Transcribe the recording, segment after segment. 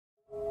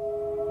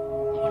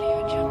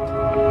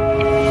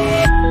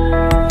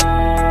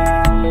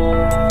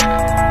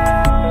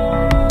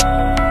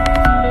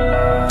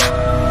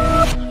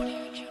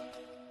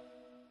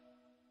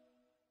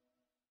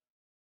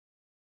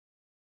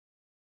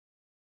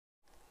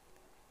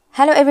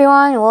Hello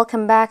everyone,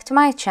 welcome back to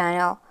my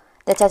channel.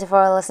 The title for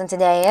our lesson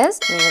today is,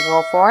 we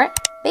go for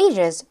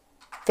pages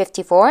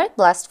 54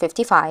 plus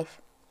 55.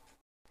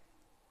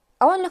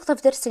 أول نقطة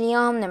في درس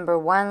اليوم number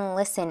 1,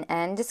 listen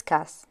and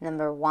discuss.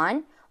 Number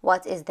 1,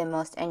 what is the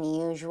most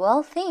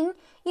unusual thing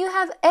you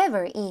have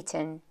ever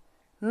eaten?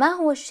 ما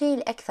هو الشيء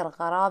الأكثر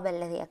غرابة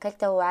الذي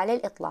أكلته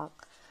على الإطلاق?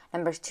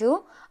 Number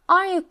 2,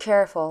 are you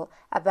careful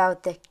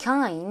about the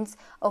kinds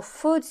of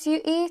foods you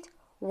eat?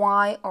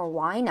 Why or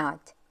why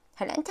not?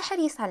 هل أنت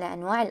حريص على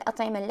أنواع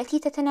الأطعمة التي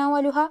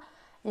تتناولها؟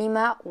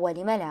 لما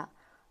ولم لا؟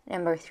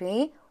 Number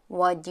 3,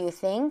 what do you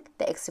think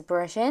the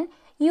expression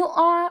you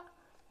are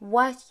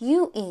what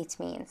you eat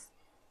means?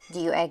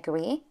 Do you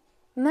agree?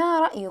 ما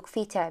رأيك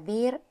في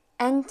تعبير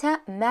أنت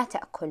ما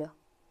تأكله؟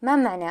 ما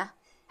معناه؟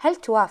 هل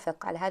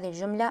توافق على هذه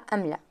الجملة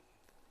أم لا؟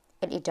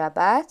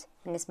 الإجابات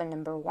بالنسبة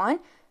لنمبر 1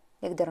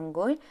 نقدر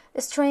نقول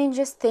The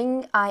strangest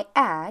thing I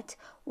ate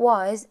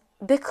was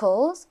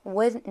pickles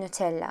with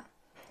Nutella.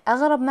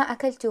 أغرب ما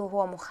أكلته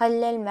هو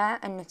مخلل مع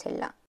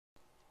النوتيلا.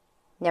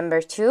 Number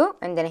 2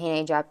 عندنا هنا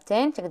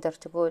إجابتين تقدر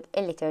تقول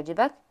اللي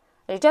تعجبك.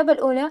 الإجابة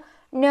الأولى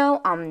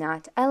No, I'm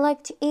not. I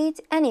like to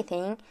eat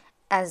anything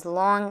as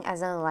long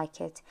as I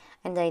like it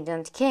and I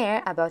don't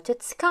care about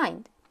its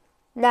kind.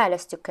 لا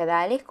لست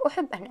كذلك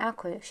أحب أن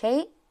آكل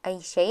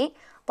أي شيء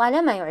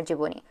طالما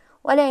يعجبني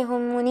ولا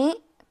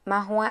يهمني ما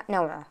هو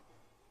نوعه.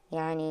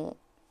 يعني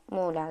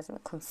مو لازم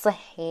يكون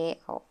صحي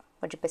أو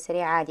وجبة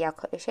سريعة عادي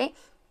أكل أي شيء.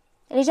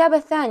 الإجابة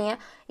الثانية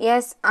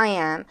Yes, I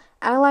am.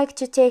 I like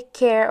to take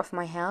care of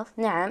my health.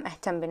 نعم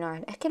أهتم بنوع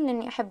الأكل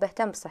لأني أحب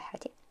أهتم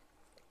بصحتي.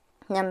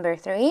 Number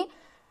 3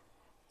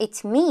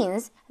 It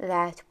means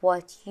that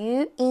what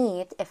you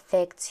eat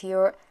affects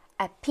your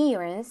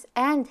appearance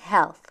and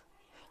health.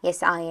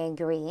 Yes, I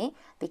agree,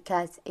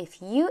 because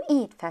if you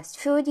eat fast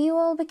food, you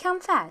will become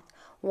fat,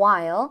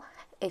 while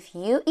if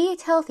you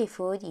eat healthy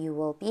food, you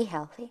will be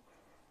healthy.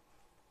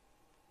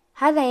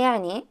 هذا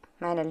يعني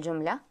معنى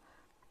الجملة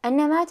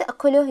أن ما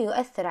تأكله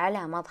يؤثر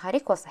على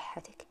مظهرك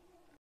وصحتك.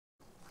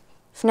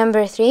 في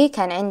number 3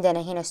 كان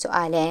عندنا هنا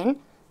سؤالين،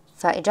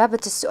 فإجابة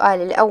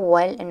السؤال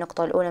الأول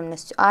النقطة الأولى من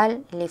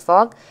السؤال اللي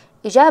فوق،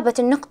 إجابة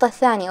النقطة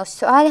الثانية أو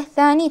السؤال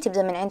الثاني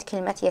تبدأ من عند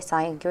كلمة yes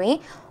I agree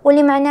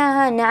واللي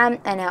معناها نعم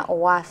أنا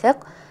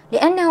أوافق،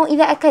 لأنه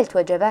إذا أكلت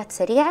وجبات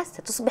سريعة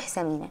ستصبح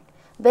سمينا،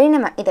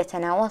 بينما إذا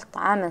تناولت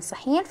طعاما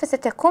صحيا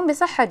فستكون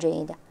بصحة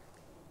جيدة.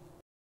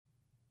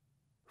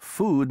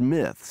 Food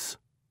myths.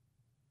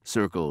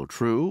 Circle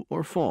true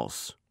or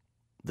false.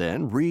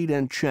 Then read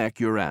and check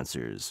your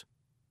answers.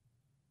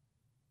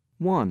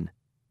 1.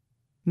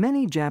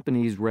 Many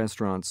Japanese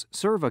restaurants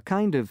serve a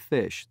kind of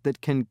fish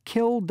that can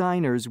kill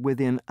diners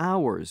within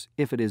hours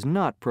if it is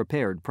not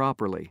prepared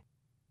properly.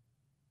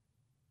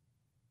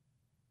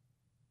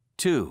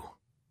 2.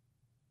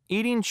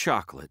 Eating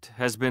chocolate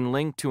has been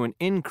linked to an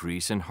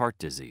increase in heart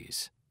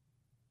disease.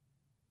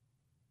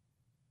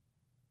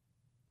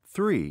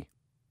 3.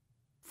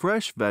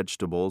 Fresh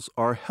vegetables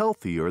are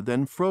healthier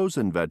than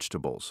frozen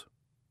vegetables.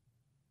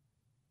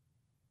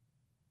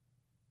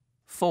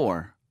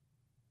 4.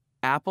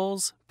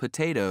 Apples,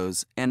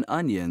 potatoes, and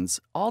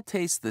onions all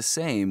taste the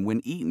same when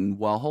eaten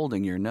while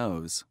holding your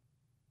nose.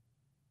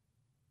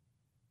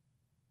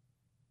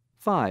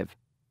 5.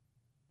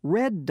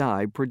 Red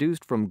dye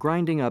produced from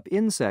grinding up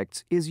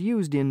insects is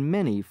used in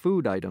many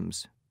food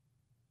items.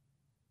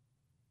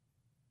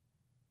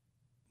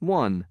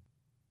 1.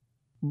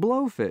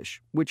 Blowfish,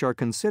 which are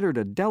considered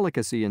a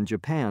delicacy in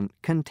Japan,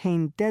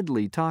 contain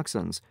deadly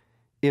toxins.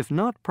 If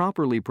not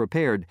properly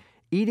prepared,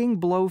 eating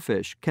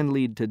blowfish can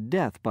lead to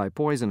death by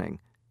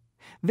poisoning.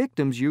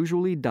 Victims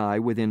usually die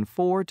within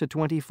 4 to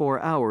 24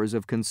 hours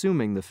of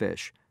consuming the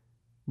fish.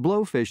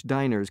 Blowfish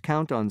diners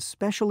count on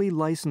specially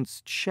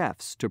licensed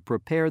chefs to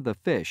prepare the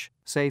fish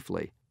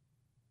safely.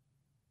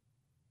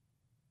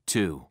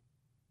 2.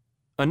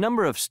 A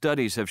number of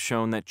studies have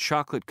shown that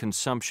chocolate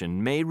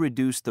consumption may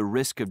reduce the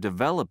risk of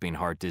developing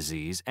heart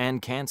disease and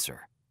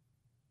cancer.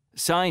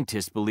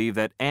 Scientists believe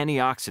that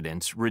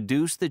antioxidants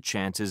reduce the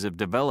chances of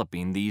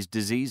developing these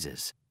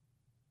diseases.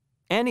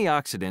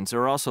 Antioxidants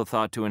are also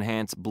thought to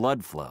enhance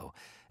blood flow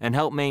and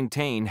help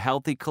maintain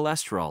healthy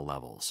cholesterol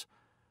levels.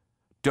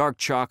 Dark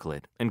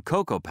chocolate and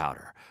cocoa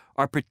powder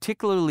are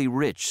particularly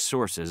rich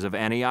sources of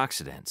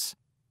antioxidants.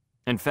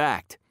 In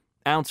fact,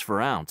 ounce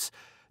for ounce,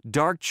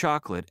 dark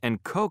chocolate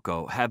and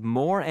cocoa have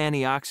more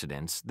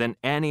antioxidants than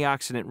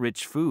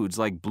antioxidant-rich foods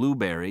like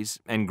blueberries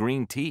and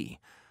green tea.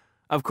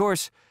 Of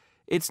course,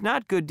 it's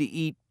not good to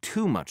eat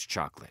too much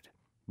chocolate,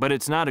 but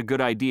it's not a good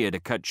idea to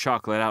cut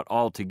chocolate out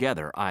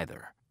altogether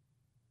either.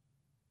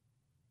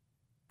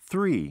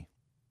 3.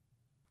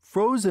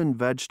 Frozen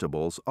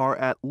vegetables are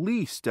at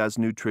least as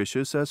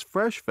nutritious as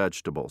fresh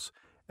vegetables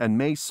and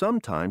may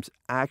sometimes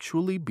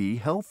actually be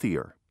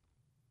healthier.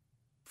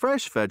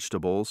 Fresh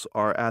vegetables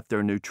are at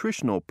their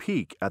nutritional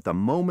peak at the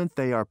moment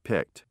they are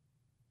picked.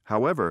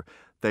 However,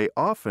 they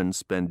often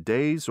spend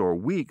days or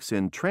weeks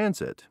in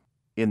transit,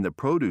 in the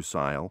produce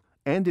aisle,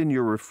 and in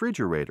your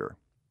refrigerator.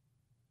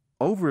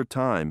 Over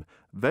time,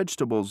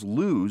 vegetables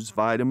lose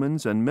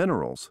vitamins and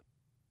minerals.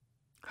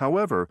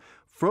 However,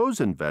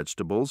 frozen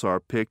vegetables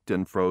are picked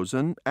and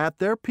frozen at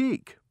their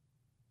peak.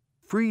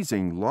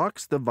 Freezing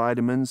locks the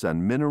vitamins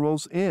and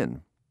minerals in.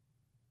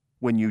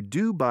 When you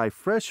do buy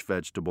fresh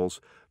vegetables,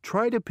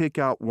 try to pick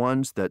out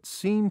ones that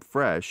seem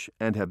fresh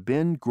and have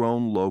been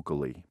grown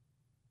locally.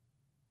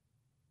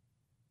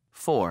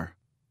 4.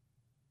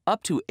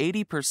 Up to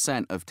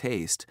 80% of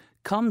taste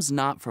comes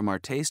not from our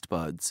taste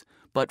buds,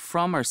 but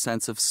from our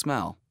sense of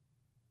smell.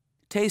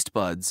 Taste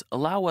buds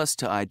allow us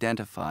to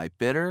identify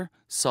bitter,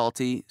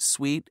 salty,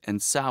 sweet,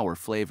 and sour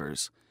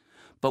flavors,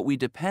 but we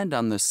depend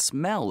on the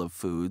smell of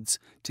foods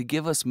to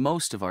give us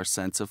most of our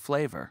sense of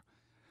flavor.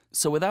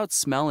 So without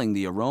smelling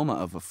the aroma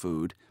of a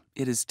food,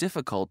 it is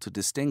difficult to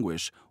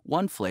distinguish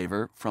one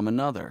flavor from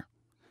another.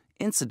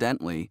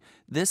 Incidentally,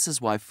 this is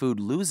why food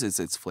loses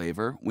its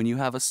flavor when you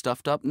have a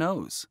stuffed-up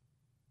nose.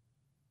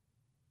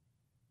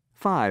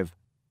 5.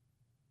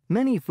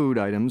 Many food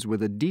items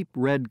with a deep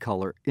red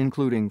color,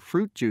 including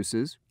fruit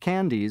juices,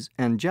 candies,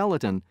 and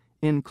gelatin,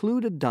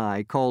 include a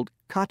dye called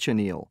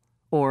cochineal,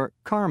 or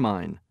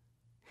carmine.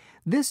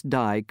 This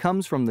dye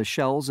comes from the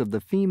shells of the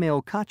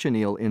female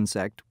cochineal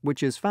insect,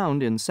 which is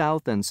found in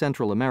South and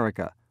Central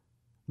America.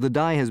 The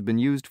dye has been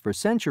used for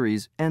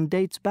centuries and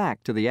dates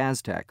back to the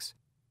Aztecs.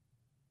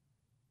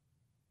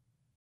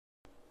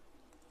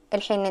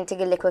 الحين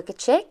ننتقل لكويك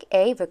تشيك.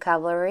 A.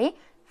 Vocabulary.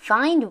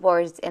 Find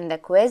words in the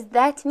quiz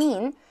that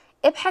mean.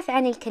 ابحث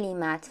عن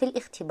الكلمات في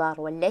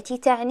الاختبار والتي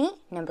تعني.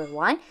 Number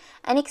 1.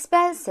 An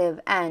expensive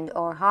and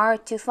or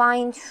hard to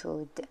find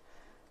food.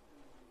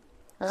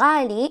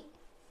 غالي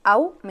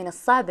أو من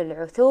الصعب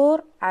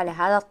العثور على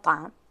هذا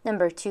الطعام.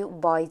 Number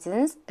 2.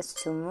 Poisons.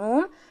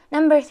 السموم.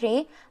 Number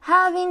 3.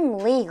 Having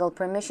legal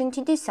permission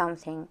to do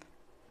something.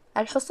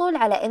 الحصول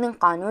على إذن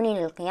قانوني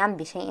للقيام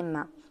بشيء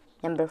ما.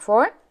 Number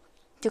 4.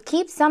 To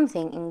keep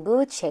something in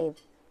good shape.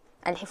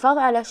 الحفاظ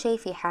على شيء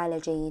في حالة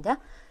جيدة.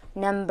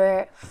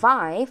 Number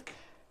 5.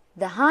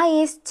 The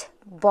highest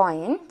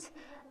point.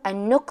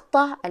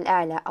 النقطة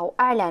الأعلى أو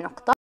أعلى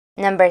نقطة.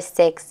 Number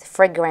 6.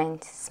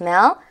 Fragrant.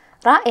 Smell.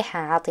 رائحة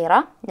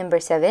عطرة. Number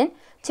 7.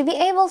 To be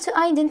able to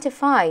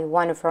identify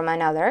one from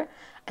another.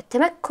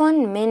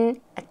 التمكن من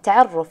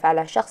التعرف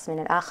على شخص من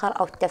الآخر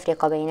أو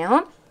التفرقة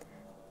بينهم.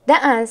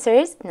 The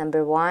answers.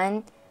 Number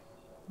 1.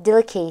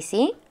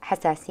 Delicacy.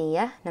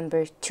 حساسية.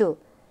 Number 2.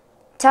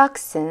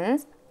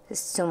 Toxins.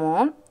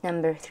 السموم.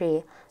 Number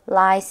 3.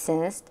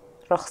 Licensed.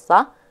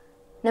 رخصة.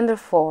 Number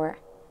 4.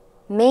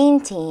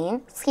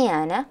 Maintain.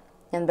 صيانة.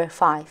 Number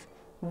 5.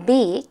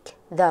 Beak.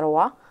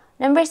 ذروة.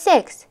 Number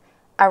 6.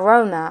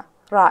 Aroma.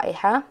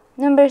 رائحة.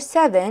 Number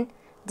 7.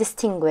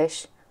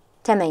 Distinguish.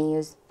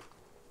 تميز.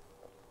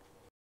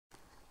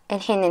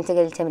 الحين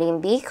ننتقل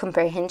لتمرين B.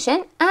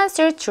 Comprehension.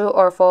 Answer true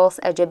or false.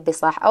 أجب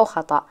بصح أو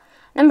خطأ.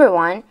 Number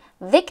 1.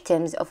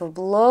 Victims of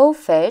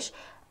blowfish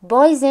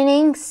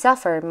poisoning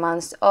suffer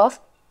months of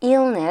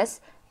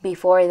illness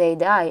before they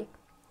die.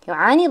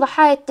 يعاني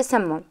ضحايا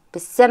التسمم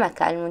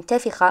بالسمكة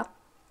المنتفخة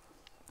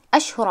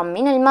أشهرا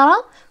من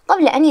المرض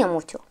قبل أن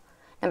يموتوا.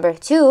 Number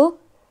 2.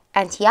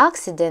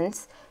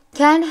 Antioxidants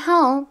can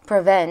help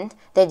prevent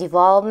the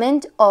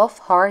development of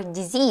heart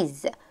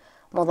disease.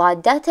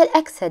 مضادات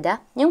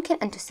الأكسدة يمكن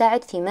أن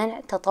تساعد في منع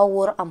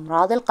تطور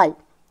أمراض القلب.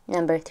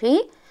 Number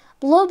 3.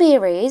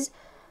 Blueberries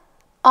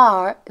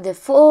are the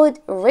food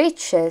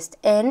richest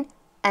in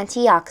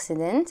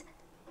antioxidants.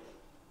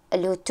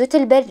 اللي هو التوت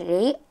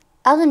البري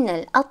أغنى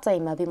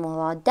الأطعمة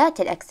بمضادات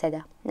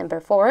الأكسدة. Number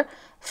 4.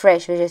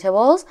 Fresh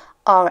vegetables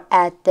are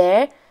at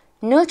their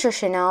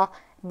nutritional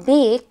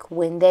peak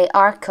when they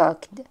are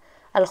cooked.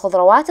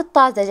 الخضروات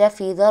الطازجة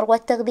في ذروة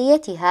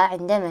تغذيتها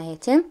عندما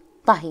يتم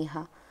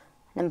طهيها.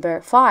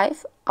 Number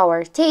 5.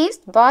 Our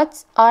taste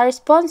buds are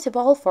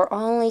responsible for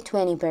only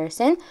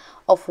 20%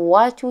 of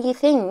what we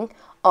think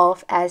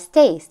of as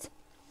taste.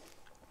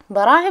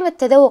 براعم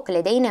التذوق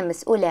لدينا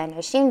مسؤولة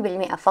عن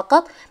 20%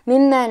 فقط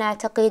مما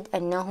نعتقد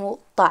أنه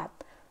طعم.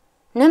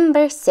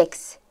 Number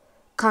 6.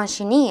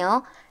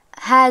 Cochineal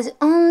has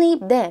only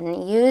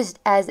been used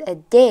as a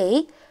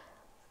dye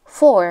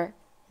for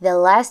the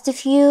last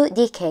few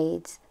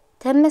decades.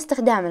 تم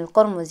استخدام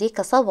القرمزي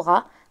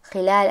كصبغة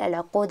خلال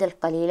العقود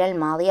القليلة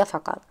الماضية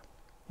فقط.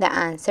 The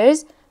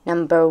answers.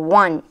 Number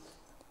 1.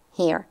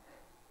 Here.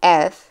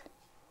 F.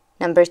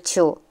 Number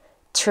 2.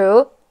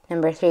 True.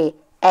 Number 3.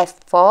 F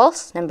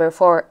false. Number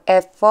 4.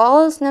 F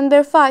false.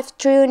 Number 5.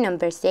 True.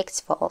 Number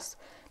 6. False.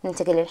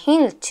 ننتقل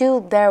الحين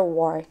to pair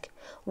work.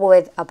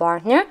 With a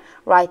partner,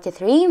 write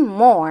 3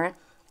 more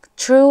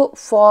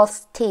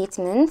true-false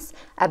statements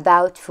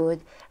about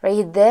food.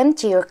 Read them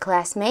to your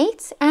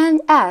classmates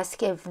and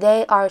ask if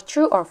they are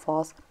true or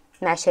false.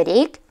 مع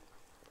شريك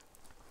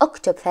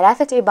اكتب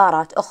 3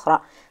 عبارات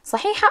أخرى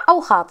صحيحة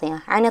أو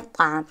خاطئة عن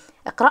الطعام.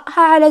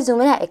 اقرأها على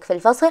زملائك في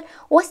الفصل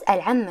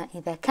واسأل عما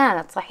إذا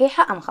كانت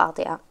صحيحة أم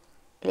خاطئة.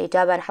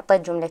 الإجابة أنا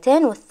حطيت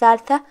جملتين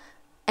والثالثة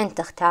أنت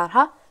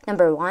اختارها.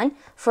 Number 1.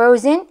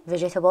 Frozen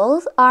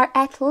vegetables are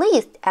at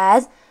least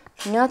as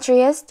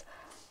nutritious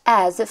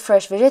as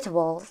fresh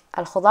vegetables.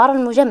 الخضار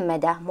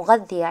المجمدة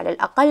مغذية على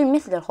الأقل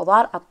مثل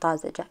الخضار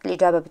الطازجة.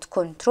 الإجابة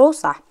بتكون true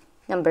صح.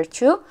 Number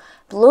 2,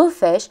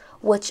 bluefish,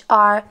 which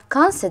are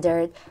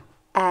considered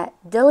a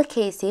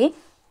delicacy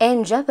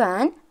in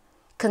Japan,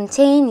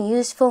 contain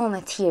useful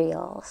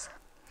materials.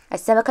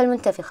 السمكة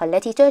المنتفخة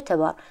التي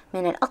تعتبر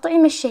من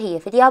الأطعمة الشهية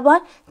في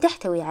اليابان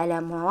تحتوي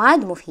على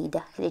مواد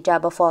مفيدة.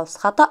 الإجابة false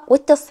خطأ،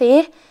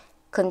 والتصحيح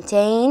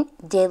contain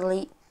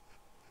deadly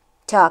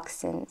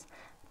toxins،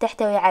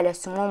 تحتوي على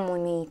سموم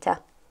مميتة.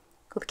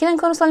 وبكذا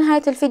نكون وصلنا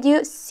لنهاية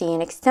الفيديو. See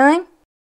you next time.